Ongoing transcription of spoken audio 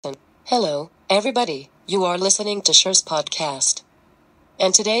Hello, everybody. You are listening to Sher's podcast.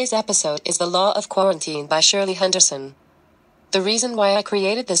 And today's episode is The Law of Quarantine by Shirley Henderson. The reason why I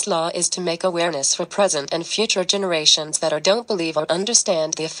created this law is to make awareness for present and future generations that don't believe or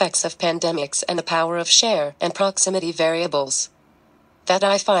understand the effects of pandemics and the power of share and proximity variables that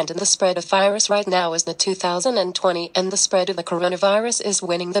I find in the spread of virus right now is the 2020, and the spread of the coronavirus is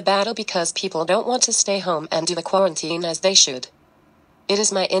winning the battle because people don't want to stay home and do the quarantine as they should. It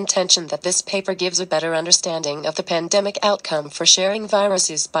is my intention that this paper gives a better understanding of the pandemic outcome for sharing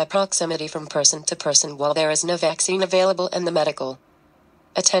viruses by proximity from person to person while there is no vaccine available and the medical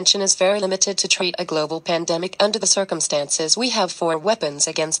attention is very limited to treat a global pandemic under the circumstances. We have 4 weapons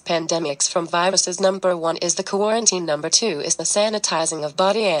against pandemics from viruses. Number 1 is the quarantine. Number 2 is the sanitizing of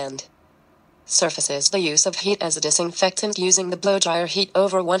body and surfaces, the use of heat as a disinfectant using the blow dryer heat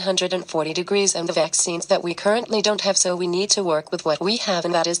over 140 degrees, and the vaccines that we currently don't have, so we need to work with what we have,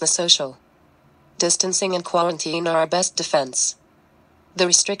 and that is the social distancing and quarantine are our best defense. The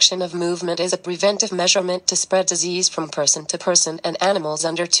restriction of movement is a preventive measurement to spread disease from person to person and animals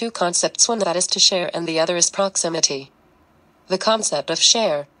under 2 concepts, one that is to share and the other is proximity. The concept of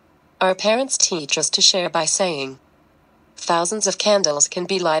share. Our parents teach us to share by saying, thousands of candles can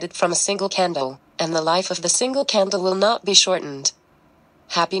be lighted from a single candle, and the life of the single candle will not be shortened.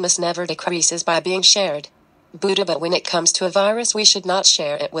 Happiness never decreases by being shared. Buddha. But when it comes to a virus, we should not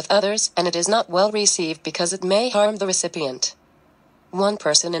share it with others, and it is not well received because it may harm the recipient. One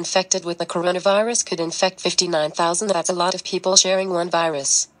person infected with the coronavirus could infect 59,000. That's a lot of people sharing one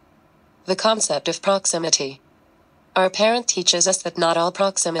virus. The concept of proximity. Our parent teaches us that not all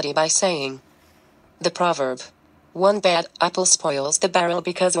proximity by saying the proverb, one bad apple spoils the barrel,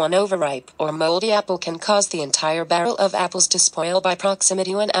 because one overripe or moldy apple can cause the entire barrel of apples to spoil by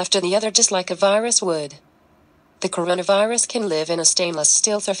proximity one after the other, just like a virus would. The coronavirus can live in a stainless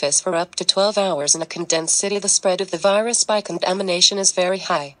steel surface for up to 12 hours in a condensed city. The spread of the virus by contamination is very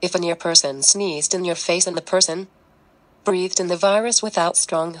high. If a near person sneezed in your face and the person breathed in the virus without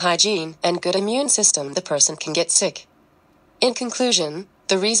strong hygiene and good immune system, the person can get sick. In conclusion,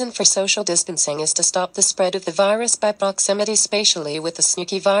 the reason for social distancing is to stop the spread of the virus by proximity, spatially with a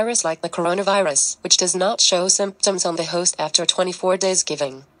sneaky virus like the coronavirus, which does not show symptoms on the host after 24 days,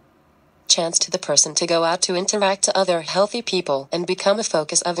 giving chance to the person to go out to interact to other healthy people and become a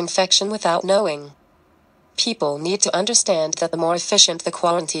focus of infection without knowing. People need to understand that the more efficient the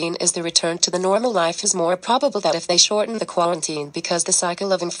quarantine is, the return to the normal life is more probable that if they shorten the quarantine, because the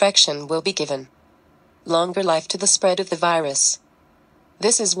cycle of infection will be given longer life to the spread of the virus.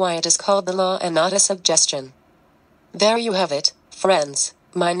 This is why it is called the law and not a suggestion. There you have it, friends.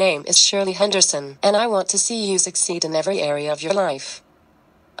 My name is Shirley Henderson, and I want to see you succeed in every area of your life.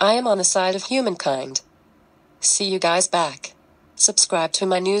 I am on the side of humankind. See you guys back. Subscribe to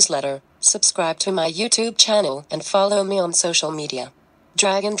my newsletter, subscribe to my YouTube channel, and follow me on social media.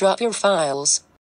 Drag and drop your files.